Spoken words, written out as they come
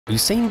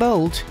Usain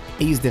Bolt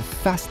is the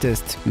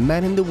fastest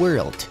man in the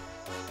world.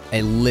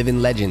 A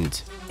living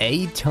legend,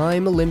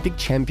 8-time Olympic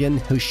champion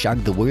who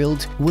shocked the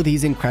world with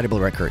his incredible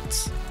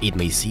records. It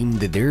may seem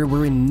that there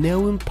were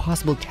no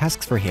impossible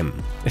tasks for him,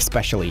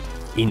 especially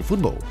in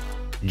football.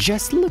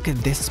 Just look at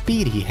the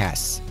speed he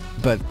has.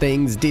 But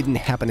things didn't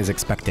happen as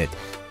expected.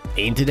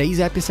 In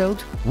today's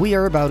episode, we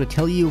are about to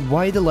tell you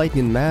why the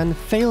Lightning Man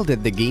failed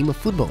at the game of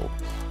football.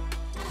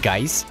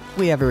 Guys,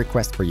 we have a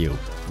request for you.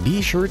 Be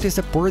sure to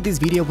support this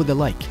video with a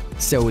like,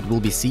 so it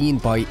will be seen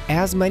by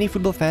as many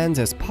football fans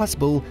as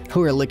possible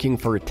who are looking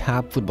for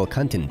top football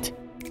content.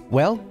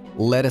 Well,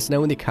 let us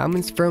know in the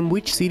comments from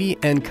which city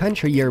and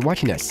country you're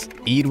watching us.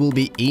 It will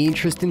be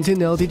interesting to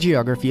know the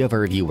geography of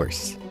our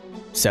viewers.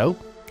 So,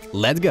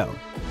 let's go!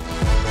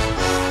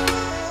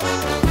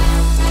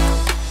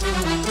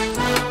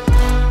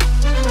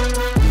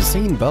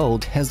 Usain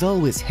Bolt has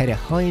always had a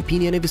high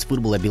opinion of his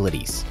football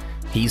abilities.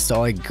 He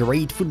saw a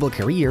great football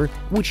career,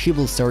 which he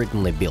will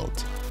certainly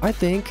build. I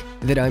think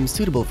that I'm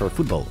suitable for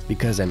football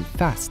because I'm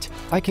fast,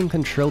 I can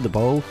control the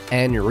ball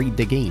and read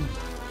the game.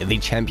 The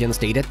champion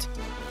stated.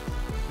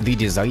 The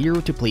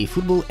desire to play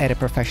football at a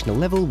professional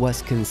level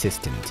was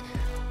consistent.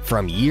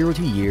 From year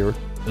to year,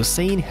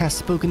 Usain has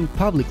spoken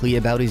publicly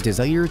about his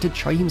desire to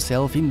try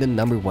himself in the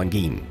 #1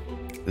 game.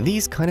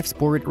 This kind of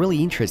sport really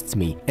interests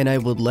me and I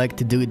would like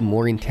to do it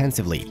more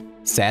intensively,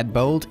 said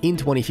Bolt in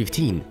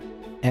 2015.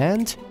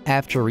 And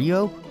after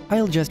Rio,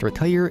 I'll just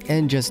retire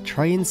and just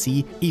try and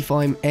see if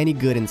I'm any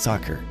good in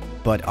soccer.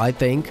 But I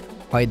think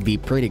I'd be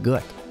pretty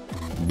good.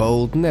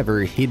 Bolt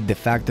never hid the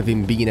fact of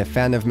him being a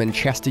fan of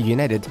Manchester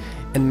United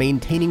and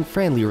maintaining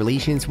friendly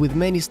relations with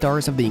many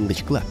stars of the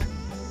English club.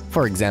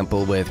 For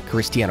example, with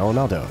Cristiano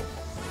Ronaldo.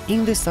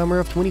 In the summer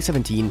of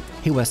 2017,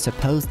 he was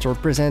supposed to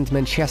represent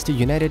Manchester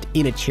United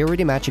in a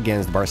charity match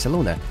against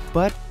Barcelona,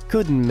 but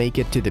couldn't make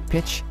it to the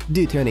pitch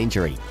due to an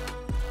injury.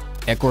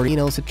 He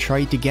also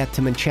tried to get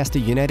to Manchester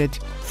United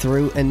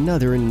through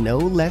another no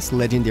less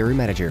legendary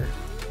manager.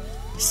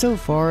 So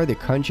far, the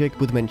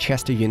contract with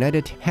Manchester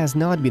United has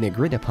not been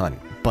agreed upon,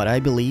 but I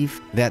believe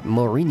that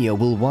Mourinho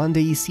will one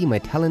day see my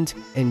talent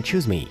and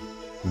choose me,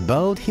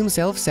 Bolt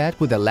himself said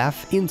with a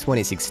laugh in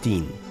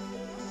 2016.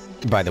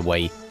 By the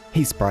way,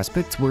 his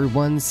prospects were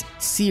once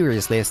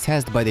seriously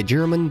assessed by the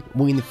German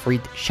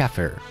Winfried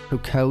Schäfer, who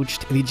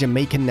coached the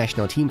Jamaican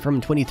national team from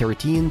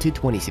 2013 to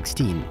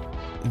 2016.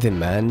 The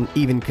man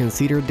even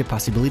considered the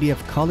possibility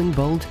of calling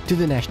Bolt to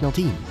the national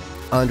team.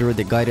 Under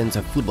the guidance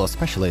of football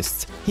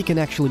specialists, he can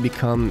actually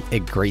become a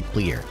great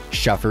player.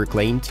 Schäfer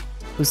claimed,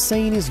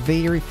 Usain is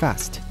very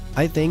fast.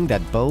 I think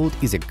that Bolt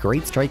is a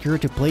great striker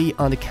to play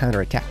on the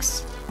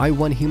counterattacks. I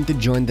want him to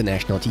join the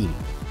national team.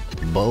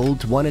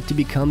 Bolt wanted to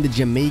become the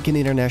Jamaican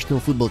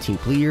international football team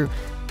player,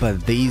 but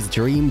this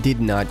dream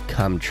did not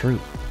come true.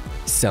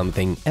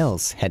 Something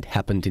else had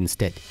happened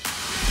instead.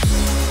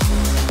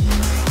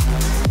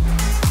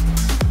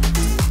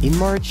 In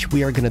March,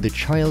 we are gonna do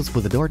trials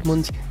with the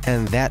Dortmund,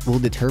 and that will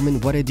determine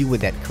what I do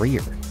with that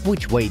career,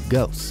 which way it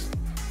goes.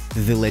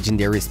 The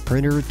legendary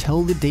sprinter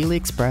told the Daily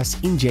Express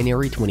in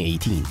January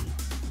 2018.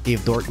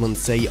 If Dortmund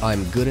say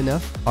I'm good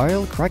enough,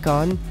 I'll crack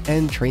on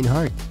and train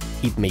hard.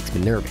 It makes me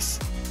nervous.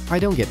 I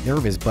don't get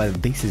nervous,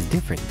 but this is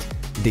different.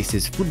 This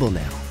is football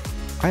now.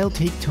 I'll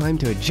take time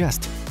to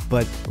adjust,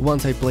 but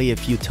once I play a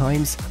few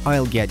times,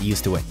 I'll get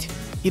used to it.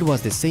 It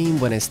was the same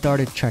when I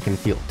started track and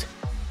field.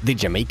 The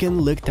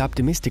Jamaican looked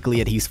optimistically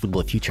at his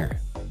football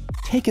future.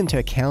 Take into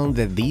account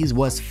that this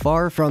was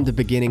far from the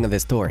beginning of the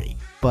story,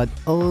 but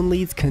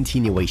only its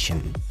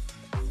continuation.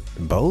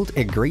 Bolt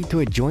agreed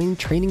to a joint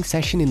training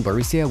session in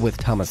Borussia with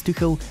Thomas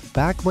Tuchel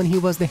back when he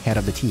was the head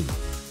of the team.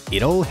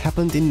 It all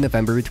happened in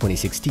November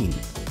 2016.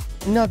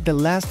 Not the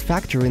last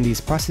factor in this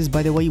process,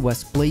 by the way,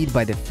 was played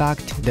by the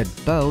fact that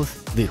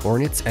both the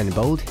Hornets and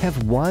Bolt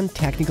have one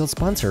technical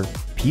sponsor,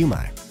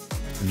 Puma.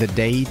 The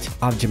date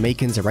of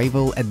Jamaican's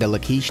arrival at the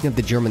location of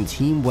the German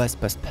team was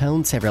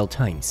postponed several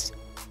times.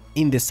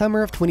 In the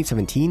summer of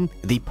 2017,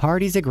 the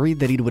parties agreed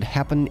that it would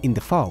happen in the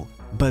fall,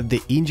 but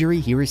the injury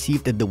he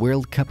received at the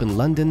World Cup in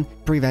London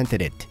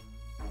prevented it.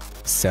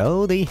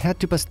 So they had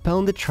to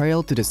postpone the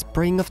trial to the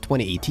spring of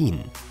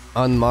 2018.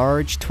 On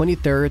March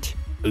 23rd,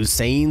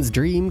 Usain's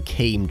dream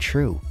came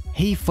true.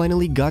 He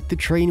finally got to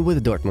train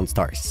with Dortmund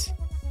stars.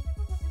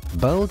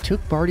 Bolt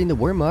took part in the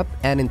warm-up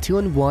and in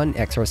 2-on-1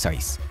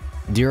 exercise.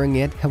 During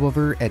it,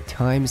 however, at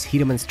times he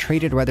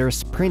demonstrated rather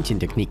sprinting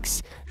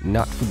techniques,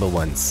 not football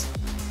ones.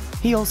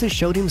 He also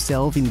showed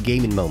himself in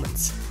gaming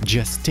moments.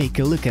 Just take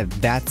a look at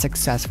that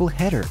successful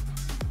header.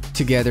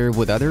 Together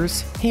with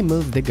others, he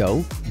moved the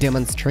goal,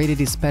 demonstrated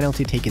his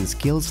penalty-taking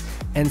skills,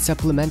 and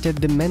supplemented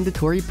the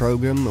mandatory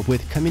program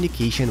with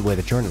communication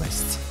with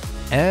journalists.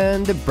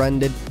 And the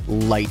branded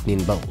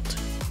Lightning Bolt.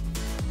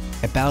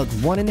 About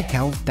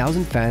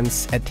 1,500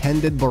 fans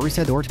attended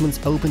Borussia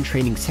Dortmund's open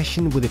training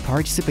session with the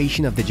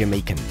participation of the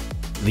Jamaican.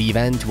 The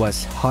event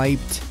was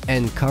hyped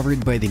and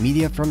covered by the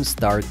media from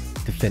start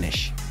to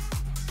finish.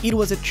 It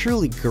was a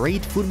truly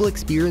great football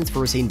experience for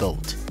Usain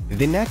Bolt.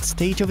 The next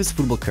stage of his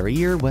football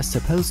career was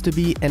supposed to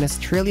be an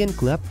Australian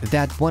club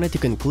that wanted to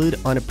conclude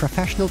on a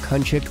professional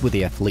contract with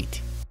the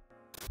athlete.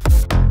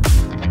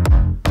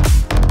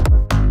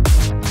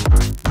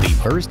 The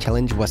first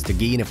challenge was to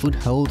gain a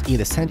foothold in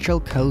the Central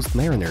Coast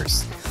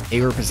Mariners,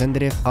 a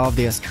representative of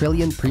the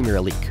Australian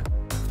Premier League.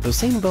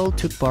 Usain Bolt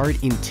took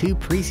part in 2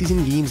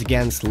 preseason games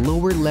against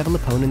lower-level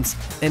opponents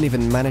and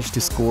even managed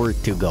to score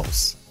 2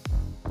 goals.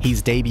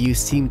 His debut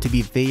seemed to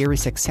be very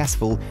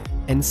successful,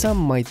 and some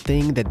might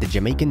think that the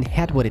Jamaican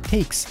had what it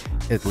takes,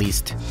 at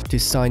least, to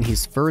sign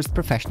his first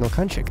professional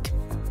contract.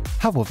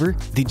 However,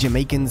 the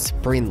Jamaican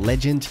sprint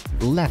legend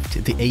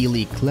left the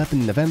A-League club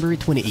in November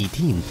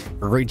 2018,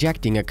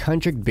 rejecting a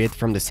contract bid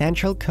from the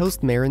Central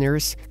Coast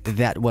Mariners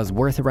that was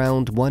worth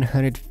around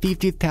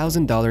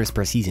 $150,000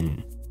 per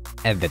season.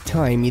 At the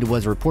time, it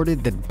was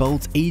reported that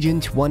Bolt's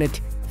agent wanted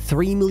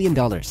 $3 million.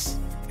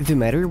 The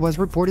matter was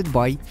reported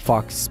by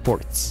Fox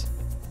Sports.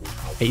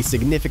 A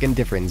significant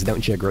difference,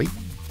 don't you agree?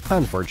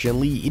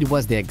 Unfortunately, it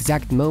was the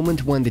exact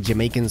moment when the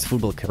Jamaican's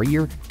football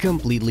career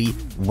completely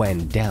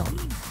went down.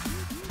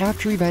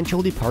 After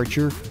eventual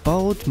departure,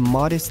 Bolt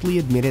modestly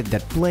admitted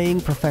that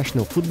playing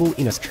professional football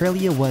in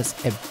Australia was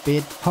a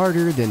bit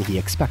harder than he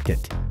expected.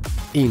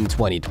 In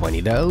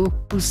 2020, though,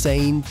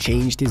 Usain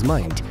changed his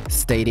mind,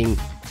 stating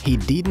he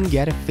didn't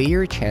get a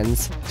fair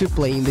chance to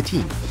play in the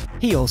team.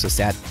 He also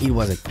said it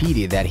was a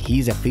pity that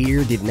his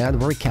affair did not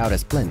work out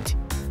as planned.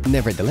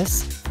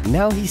 Nevertheless,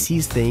 now he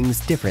sees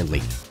things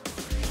differently.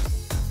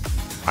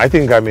 I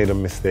think I made a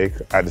mistake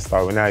at the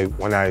start. When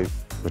I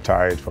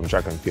retired from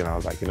track and field, I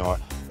was like, you know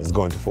what, let's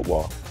go into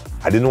football.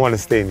 I didn't want to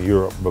stay in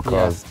Europe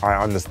because I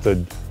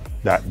understood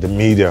that the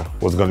media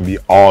was going to be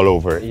all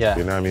over it. You know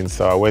what I mean?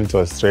 So I went to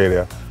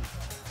Australia,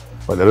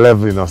 but the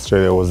level in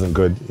Australia wasn't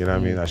good. You know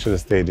what I mean? I should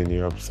have stayed in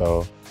Europe.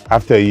 So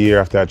after a year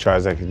after I tried, I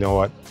was like, you know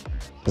what?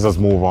 Let's just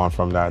move on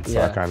from that. So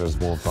I kind of just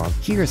moved on.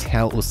 Here's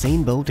how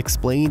Usain Bolt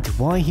explained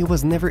why he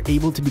was never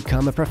able to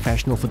become a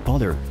professional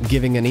footballer,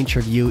 giving an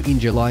interview in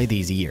July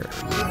this year.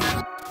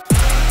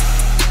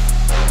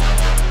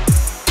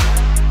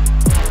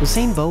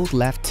 Usain Bolt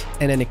left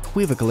an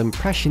unequivocal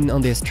impression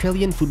on the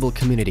Australian football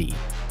community.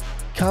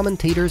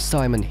 Commentator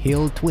Simon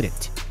Hill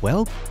tweeted,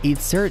 "Well, it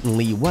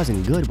certainly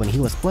wasn't good when he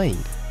was playing,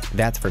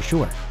 that's for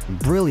sure.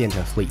 Brilliant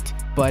athlete,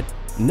 but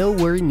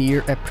nowhere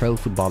near a pro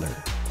footballer.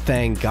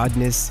 Thank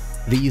goodness,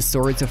 these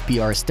sorts of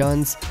PR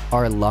stunts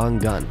are long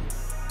gone."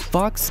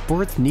 Fox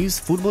Sports News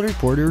football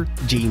reporter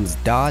James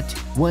Dodd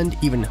went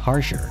even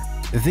harsher.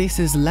 "This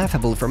is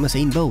laughable from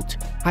Usain Bolt.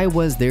 I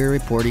was there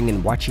reporting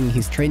and watching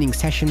his training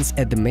sessions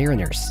at the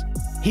Mariners.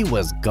 He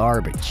was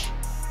garbage.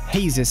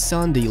 He's a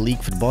Sunday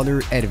League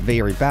footballer at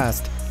very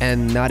best,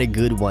 and not a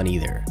good one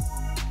either."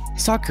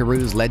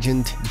 Socceroos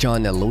legend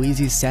John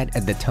Aloisi said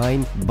at the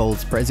time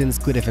Bolt's presence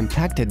could have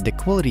impacted the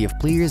quality of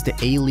players the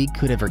A-League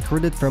could have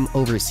recruited from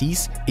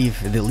overseas if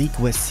the league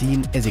was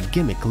seen as a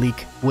gimmick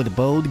league with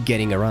Bolt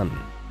getting a run.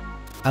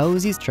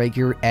 Aussie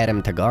striker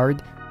Adam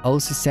Taggart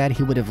also said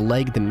he would have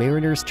liked the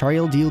Mariners'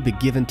 trial deal be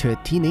given to a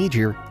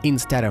teenager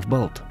instead of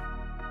Bolt.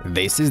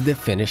 This is the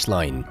finish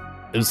line.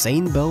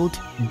 Usain Bolt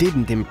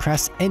didn't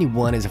impress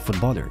anyone as a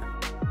footballer.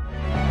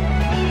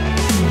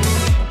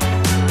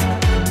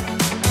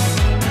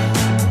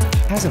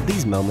 As of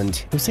this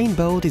moment, Usain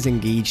Bolt is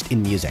engaged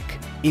in music.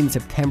 In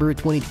September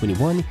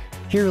 2021,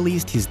 he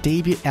released his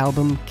debut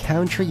album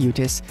Country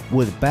Utis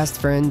with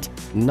best friend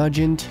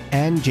Nugent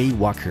and Jay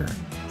Walker.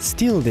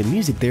 Still, the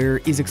music there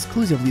is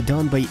exclusively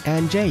done by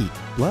Jay.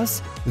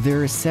 Plus,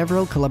 there are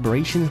several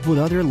collaborations with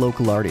other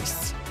local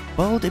artists.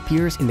 Bolt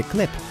appears in the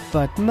clip,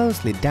 but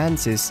mostly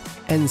dances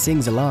and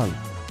sings along.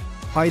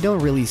 "I don't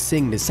really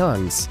sing the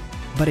songs,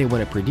 but I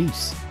want to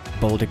produce,"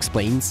 Bolt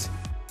explains.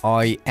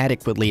 "I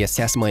adequately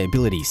assess my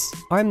abilities.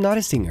 I'm not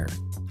a singer.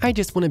 I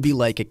just want to be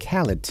like a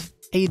Khaled,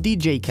 a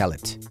DJ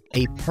Khaled,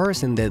 a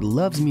person that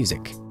loves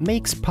music,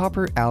 makes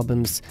proper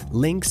albums,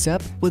 links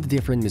up with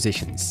different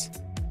musicians.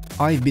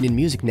 I've been in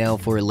music now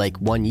for like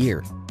 1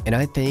 year, and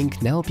I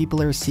think now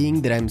people are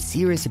seeing that I'm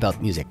serious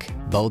about music,"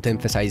 Bolt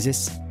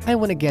emphasizes. "I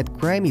want to get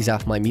Grammys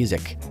off my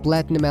music,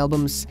 platinum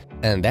albums,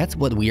 and that's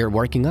what we are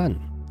working on."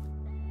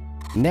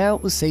 Now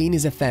Usain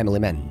is a family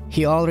man.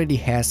 He already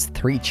has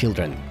 3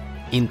 children.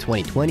 In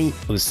 2020,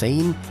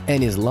 Usain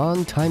and his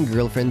longtime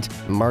girlfriend,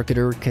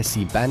 marketer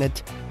Cassie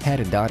Bennett, had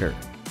a daughter.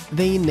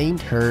 They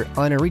named her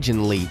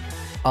unoriginally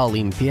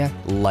Olympia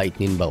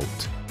Lightning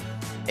Bolt.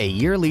 A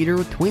year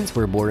later, twins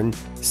were born,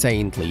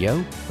 Saint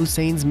Leo,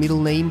 Usain's middle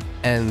name,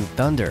 and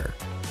Thunder.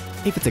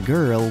 "If it's a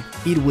girl,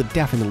 it would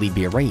definitely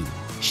be Rain,"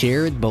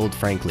 shared Bolt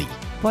frankly.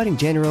 "But in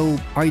general,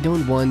 I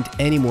don't want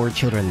any more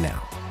children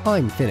now.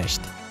 I'm finished.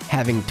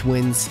 Having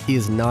twins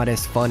is not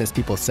as fun as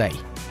people say.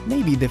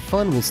 Maybe the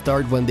fun will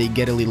start when they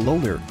get a little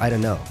older, I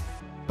don't know.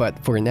 But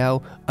for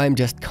now, I'm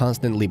just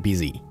constantly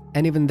busy.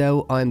 And even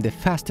though I'm the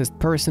fastest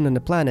person on the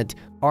planet,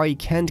 I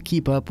can't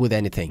keep up with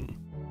anything."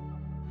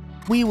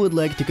 We would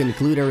like to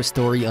conclude our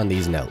story on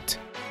this note.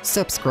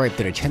 Subscribe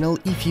to the channel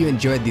if you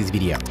enjoyed this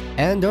video,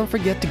 and don't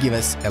forget to give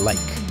us a like.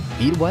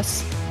 It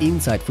was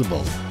Inside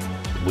Football.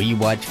 We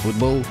watch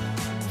football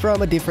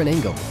from a different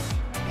angle.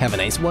 Have a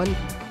nice one,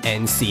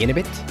 and see you in a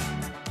bit.